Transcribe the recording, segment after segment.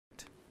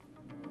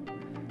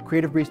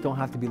Creative briefs don't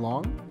have to be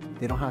long.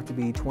 They don't have to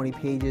be 20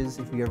 pages.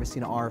 If you've ever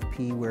seen an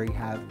RFP where you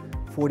have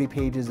 40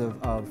 pages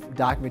of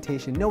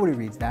documentation, nobody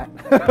reads that.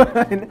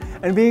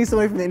 and being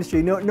somebody from the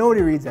industry,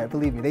 nobody reads that,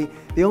 believe me.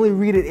 They only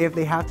read it if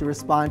they have to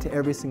respond to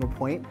every single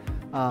point.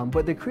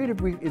 But the creative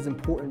brief is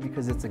important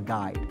because it's a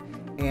guide.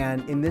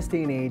 And in this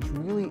day and age,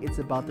 really it's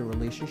about the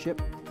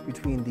relationship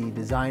between the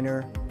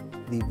designer,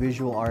 the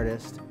visual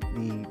artist,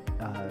 the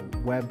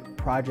web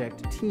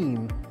project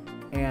team,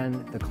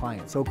 and the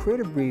client. So a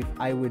creative brief,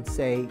 I would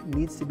say,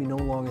 needs to be no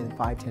longer than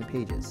 5-10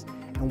 pages.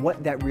 And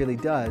what that really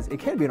does, it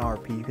can be an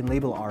RFP, you can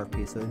label an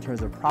RFP, so in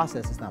terms of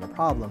process, it's not a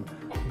problem,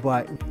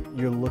 but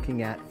you're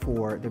looking at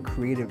for the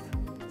creative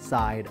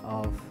side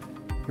of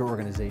your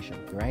organization,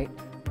 right?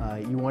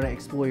 You want to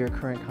explore your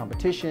current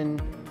competition,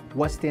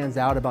 what stands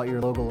out about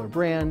your logo or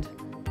brand.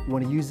 You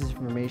want to use this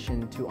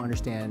information to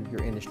understand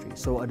your industry.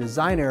 So a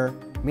designer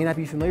may not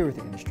be familiar with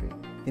the industry.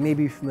 They may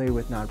be familiar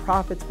with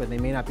nonprofits, but they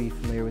may not be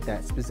familiar with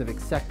that specific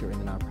sector in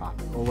the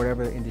nonprofit or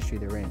whatever industry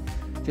they're in.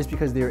 Just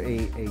because they're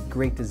a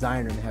great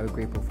designer and they have a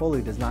great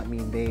portfolio does not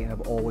mean they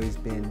have always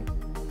been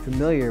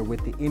familiar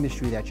with the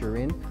industry that you're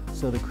in.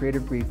 So the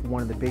creative brief,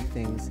 one of the big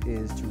things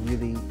is to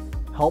really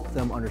help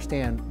them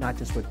understand not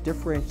just what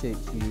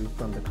differentiates you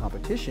from the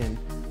competition,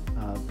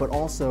 but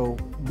also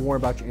more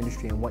about your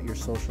industry and what your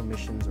social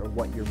missions or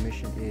what your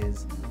mission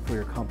is for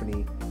your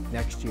company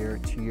next year,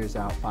 2 years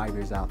out, 5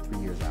 years out, 3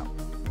 years out.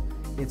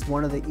 It's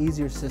one of the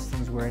easier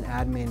systems where an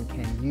admin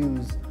can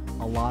use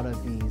a lot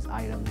of these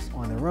items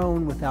on their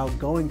own without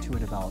going to a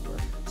developer.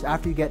 So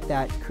after you get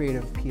that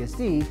creative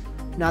PSD,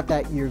 not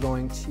that you're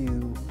going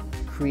to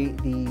create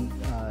the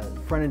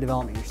front-end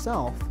development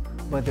yourself,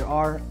 but there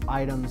are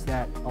items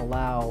that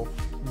allow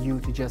you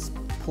to just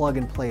plug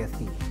and play a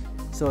theme.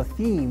 So a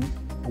theme,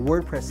 a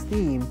WordPress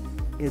theme,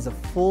 is a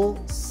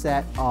full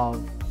set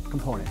of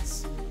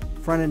components.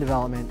 Front-end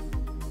development,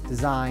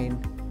 design,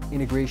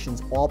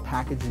 integrations, all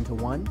packaged into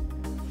one,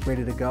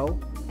 ready to go.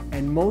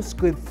 And most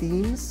good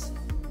themes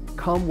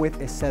come with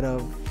a set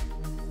of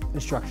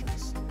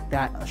instructions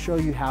that show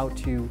you how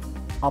to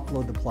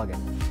upload the plugin.